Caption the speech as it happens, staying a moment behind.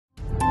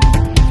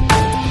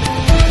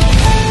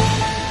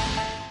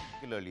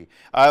particularly.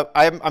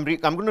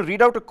 I'm going to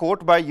read out a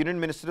quote by Union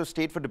Minister of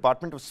State for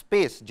Department of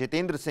Space,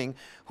 Jitendra Singh,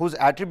 who's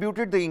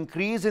attributed the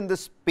increase in the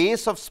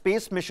space of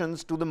space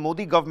missions to the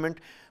Modi government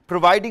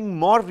providing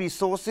more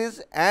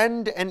resources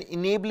and an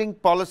enabling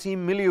policy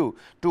milieu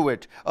to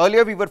it.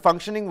 Earlier, we were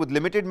functioning with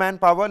limited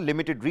manpower,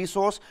 limited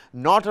resource,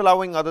 not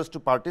allowing others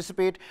to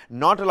participate,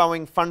 not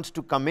allowing funds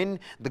to come in.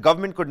 The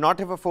government could not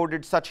have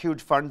afforded such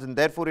huge funds, and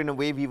therefore, in a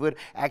way, we were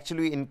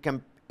actually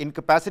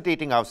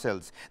incapacitating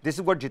ourselves. This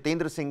is what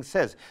Jitendra Singh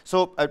says.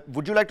 So,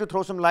 would you like to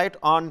throw some light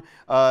on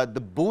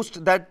the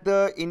boost that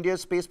the India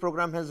space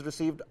program has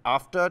received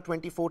after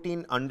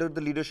 2014 under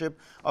the leadership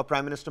of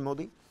Prime Minister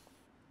Modi?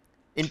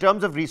 In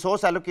terms of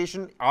resource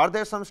allocation, are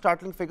there some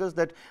startling figures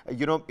that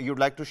you'd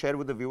like to share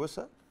with the viewers,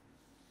 sir?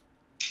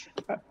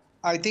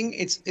 I think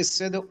it's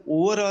the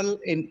overall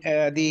in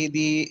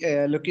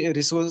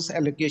resource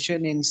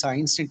allocation in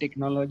science and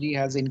technology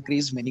has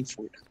increased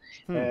manifold.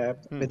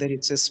 Whether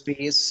it's a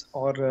space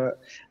or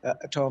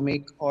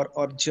atomic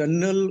or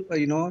general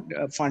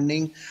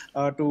funding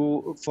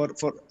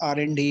for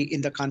R&D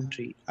in the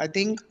country. I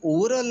think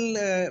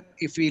overall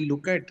if we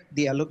look at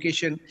the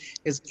allocation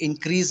is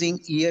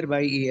increasing year by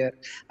year,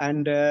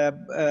 and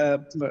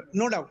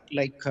no doubt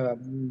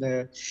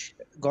the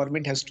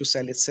government has to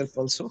sell itself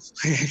also.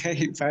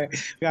 If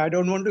I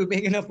don't want to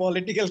make a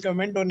political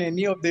comment on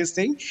any of these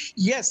things.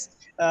 Yes,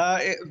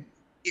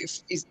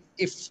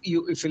 if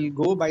you'll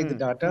go by the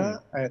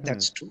data,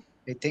 that's true.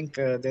 I think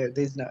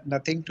there's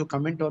nothing to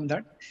comment on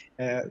that.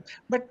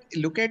 But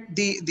look at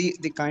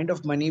the kind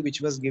of money which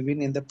was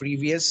given in the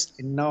previous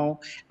and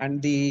now,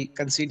 and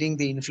considering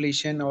the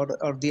inflation or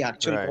the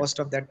actual cost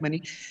of that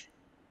money.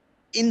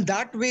 In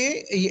that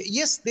way,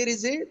 yes, there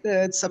is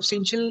a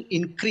substantial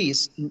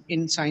increase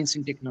in science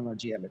and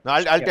technology.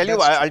 I'll tell you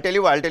why. I'll tell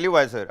you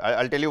why, sir.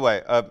 I'll tell you why.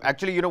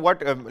 Actually, you know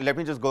what? Let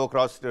me just go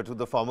across to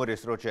the former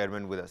ISRO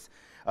chairman with us,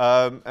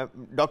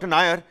 Dr.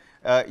 Nair.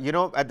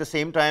 At the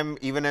same time,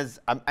 even as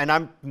and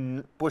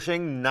I'm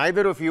pushing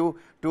neither of you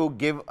to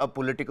give a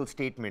political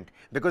statement,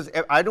 because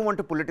I don't want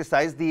to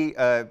politicize the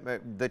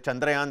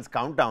Chandrayaan's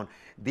countdown.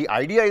 The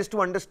idea is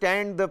to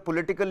understand the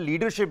political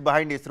leadership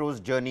behind ISRO's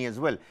journey as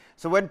well.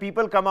 So when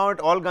people come out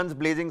all guns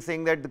blazing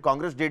saying that the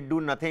Congress did do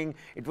nothing,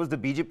 it was the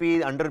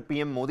BJP under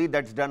PM Modi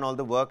that's done all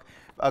the work.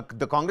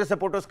 The Congress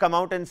supporters come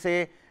out and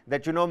say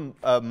that,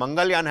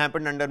 Mangalyaan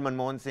happened under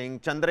Manmohan Singh,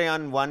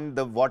 Chandrayaan 1,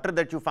 the water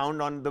that you found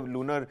on the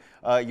lunar,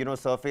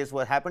 surface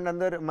happened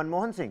under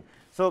Manmohan Singh.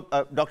 So,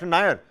 Dr.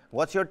 Nair,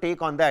 what's your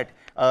take on that?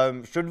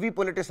 Should we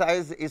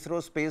politicize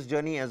ISRO's space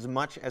journey as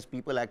much as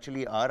people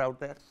actually are out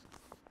there?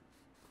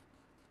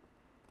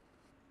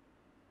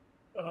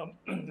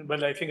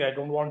 Well, I think I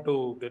don't want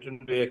to get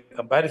into a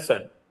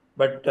comparison,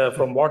 but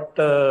from what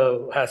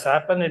has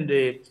happened in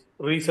the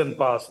recent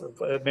past,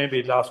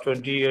 maybe last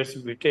 20 years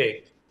if we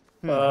take,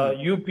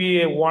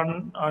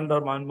 UPA-I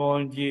under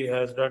Manmohan ji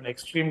has done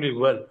extremely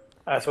well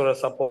as far as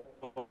support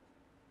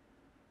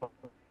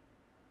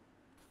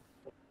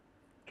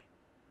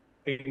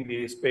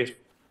the space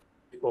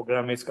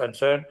program is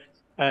concerned,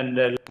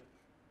 and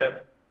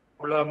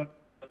problem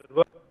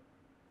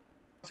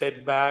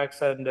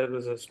setbacks, and there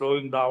was a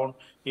slowing down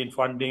in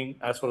funding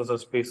as far as the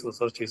space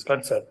research is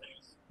concerned.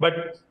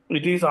 But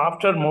it is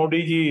after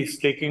Modi ji is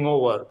taking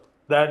over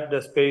that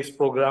the space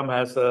program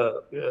has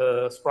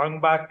sprung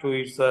back to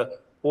its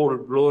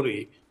old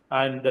glory,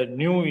 and the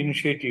new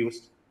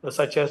initiatives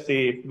such as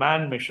the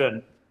Man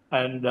mission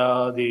and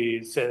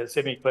the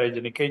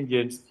semi-cryogenic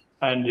engines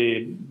and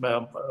the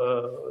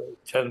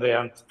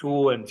Chandrayaan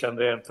 2 and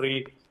Chandrayaan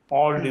 3,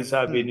 all these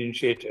have been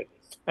initiated.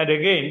 And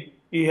again,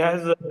 he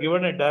has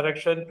given a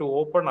direction to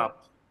open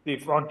up the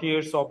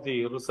frontiers of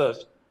the research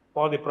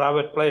for the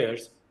private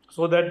players,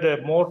 so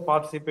that more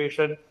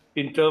participation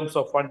in terms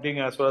of funding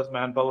as well as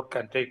manpower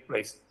can take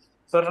place.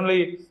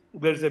 Certainly,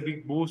 there's a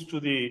big boost to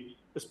the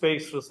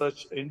space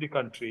research in the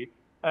country.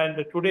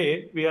 And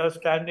today, we are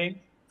standing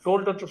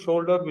shoulder to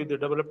shoulder with the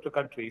developed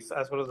countries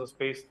as far as the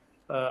space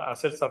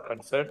assets are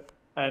concerned.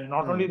 And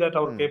not only that,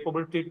 our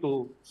capability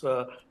to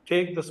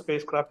take the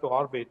spacecraft to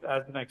orbit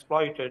has been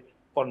exploited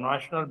for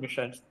national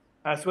missions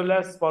as well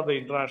as for the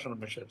international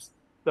missions.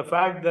 The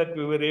fact that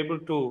we were able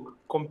to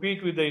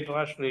compete with the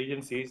international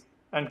agencies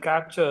and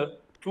capture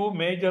 2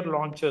 major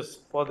launches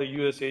for the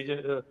US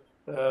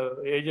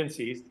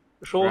agencies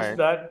shows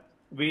that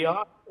we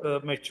are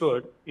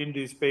matured in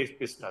the space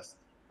business.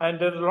 And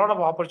there are a lot of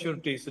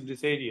opportunities in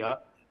this area,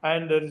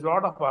 and there is a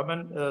lot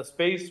of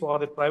space for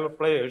the private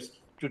players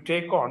to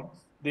take on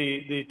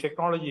the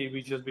technology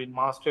which has been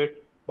mastered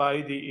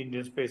by the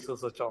Indian Space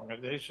Research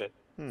Organization.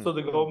 So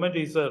the government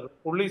is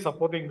fully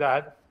supporting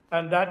that,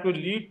 and that will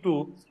lead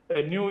to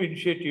new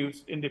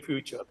initiatives in the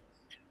future.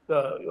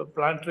 The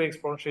planetary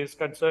exploration is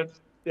concerned,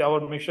 our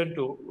mission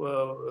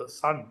to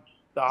Sun,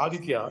 the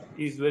Aditya,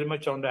 is very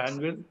much on the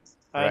anvil,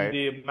 and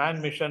the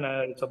Man mission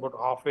is about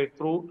halfway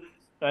through.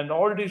 And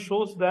all this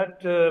shows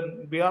that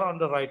we are on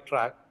the right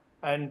track,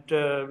 and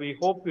we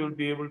hope we will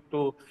be able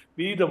to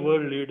be the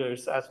world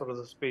leaders as far as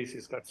the space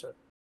is concerned.